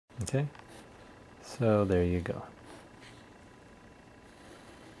Okay, so there you go.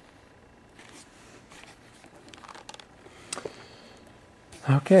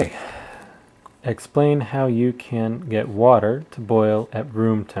 Okay, explain how you can get water to boil at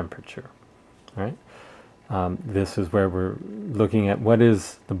room temperature. All right. This is where we're looking at what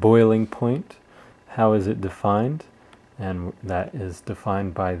is the boiling point, how is it defined, and that is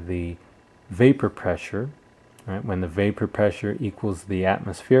defined by the vapor pressure. Right? When the vapor pressure equals the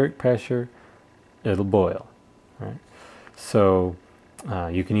atmospheric pressure, it'll boil. Right? So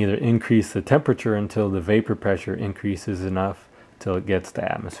you can either increase the temperature until the vapor pressure increases enough till it gets to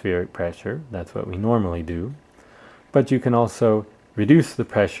atmospheric pressure. That's what we normally do. But you can also reduce the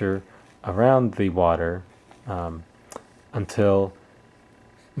pressure around the water until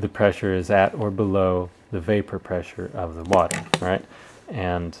the pressure is at or below the vapor pressure of the water, right?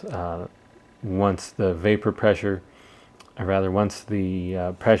 And once the vapor pressure, or rather once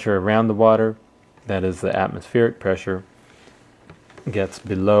the pressure around the water, that is the atmospheric pressure, gets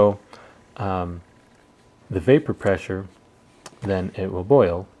below the vapor pressure, then it will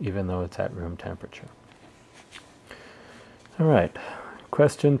boil, even though it's at room temperature. All right,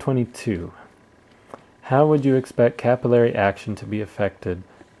 question 22. How would you expect capillary action to be affected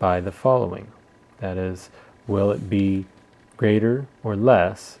by the following? That is, will it be greater or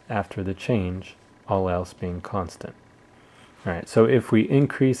less after the change, all else being constant? All right, so if we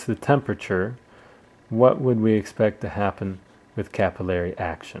increase the temperature, what would we expect to happen with capillary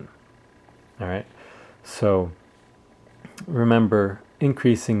action? All right, so remember,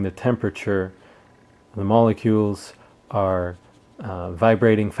 increasing the temperature, the molecules are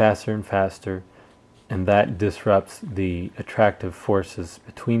vibrating faster and faster, and that disrupts the attractive forces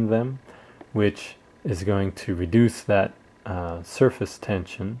between them, which is going to reduce that surface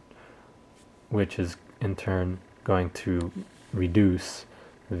tension, which is in turn going to reduce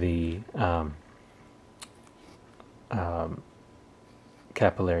the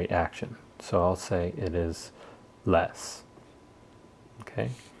capillary action. So I'll say it is less.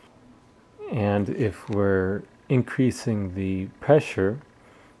 Okay? And if we're increasing the pressure,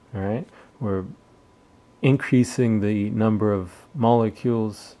 all right, we're increasing the number of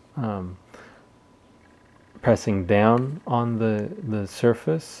molecules pressing down on the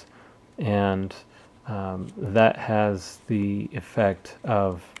surface, and that has the effect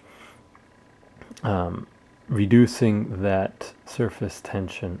of reducing that surface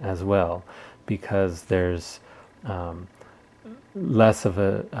tension as well, because there's less of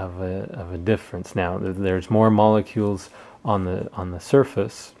a difference. Now there's more molecules on the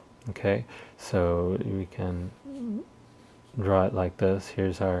surface. Okay, so we can draw it like this.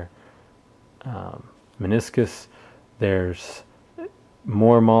 Here's our meniscus. There's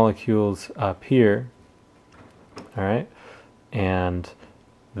more molecules up here. All right, and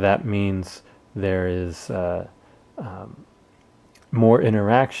that means there is more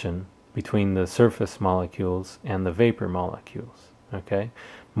interaction between the surface molecules and the vapor molecules. Okay,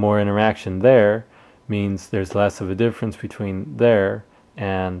 more interaction there means there's less of a difference between there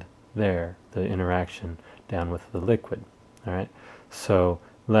and there, the interaction down with the liquid. All right, so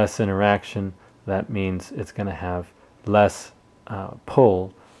less interaction, that means it's going to have less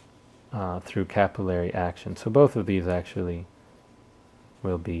pull through capillary action. So both of these actually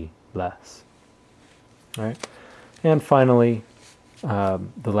will be less. All right, and finally, the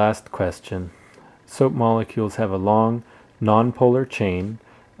last question. Soap molecules have a long nonpolar chain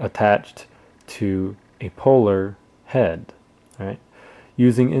attached to a polar head. All right,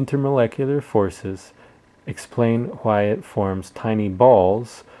 using intermolecular forces, explain why it forms tiny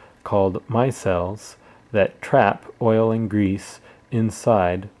balls called micelles that trap oil and grease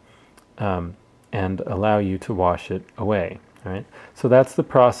inside and allow you to wash it away. All right, so that's the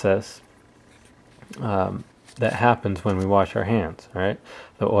process that happens when we wash our hands. All right,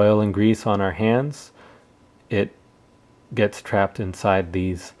 the oil and grease on our hands, it gets trapped inside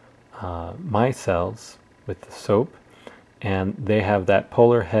these micelles with the soap, and they have that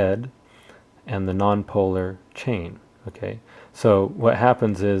polar head and the nonpolar chain. Okay, so what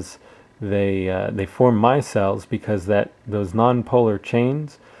happens is they form micelles because those nonpolar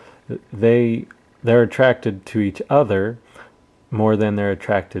chains, they're attracted to each other more than they're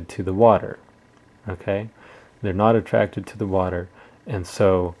attracted to the water. Okay, they're not attracted to the water, and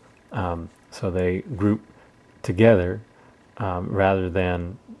so so they group together rather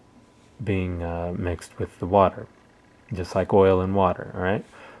than being mixed with the water, just like oil and water. All right,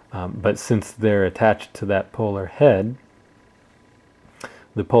 but since they're attached to that polar head,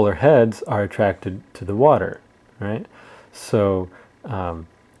 the polar heads are attracted to the water. Right, so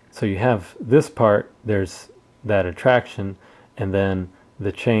so you have this part, there's that attraction, and then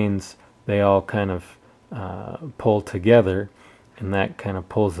the chains, they all kind of pull together, and that kind of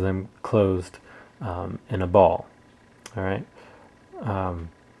pulls them closed in a ball. All right,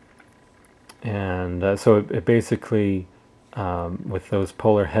 so it basically, with those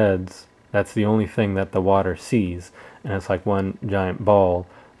polar heads, that's the only thing that the water sees, and it's like one giant ball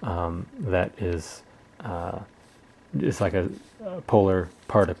that is like a polar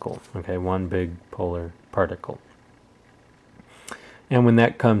particle. Okay, one big polar particle. And when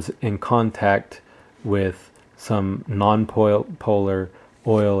that comes in contact with some non-polar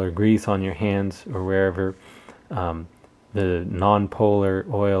oil or grease on your hands or wherever, the non-polar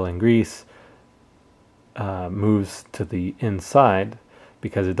oil and grease moves to the inside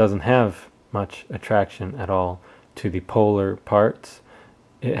because it doesn't have much attraction at all to the polar parts.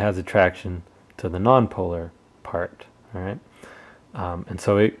 It has attraction to the non-polar part. All right, and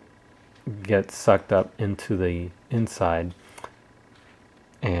so it gets sucked up into the inside,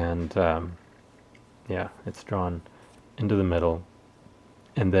 and yeah, it's drawn into the middle,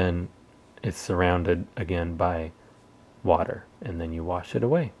 and then it's surrounded again by water, and then you wash it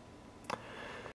away.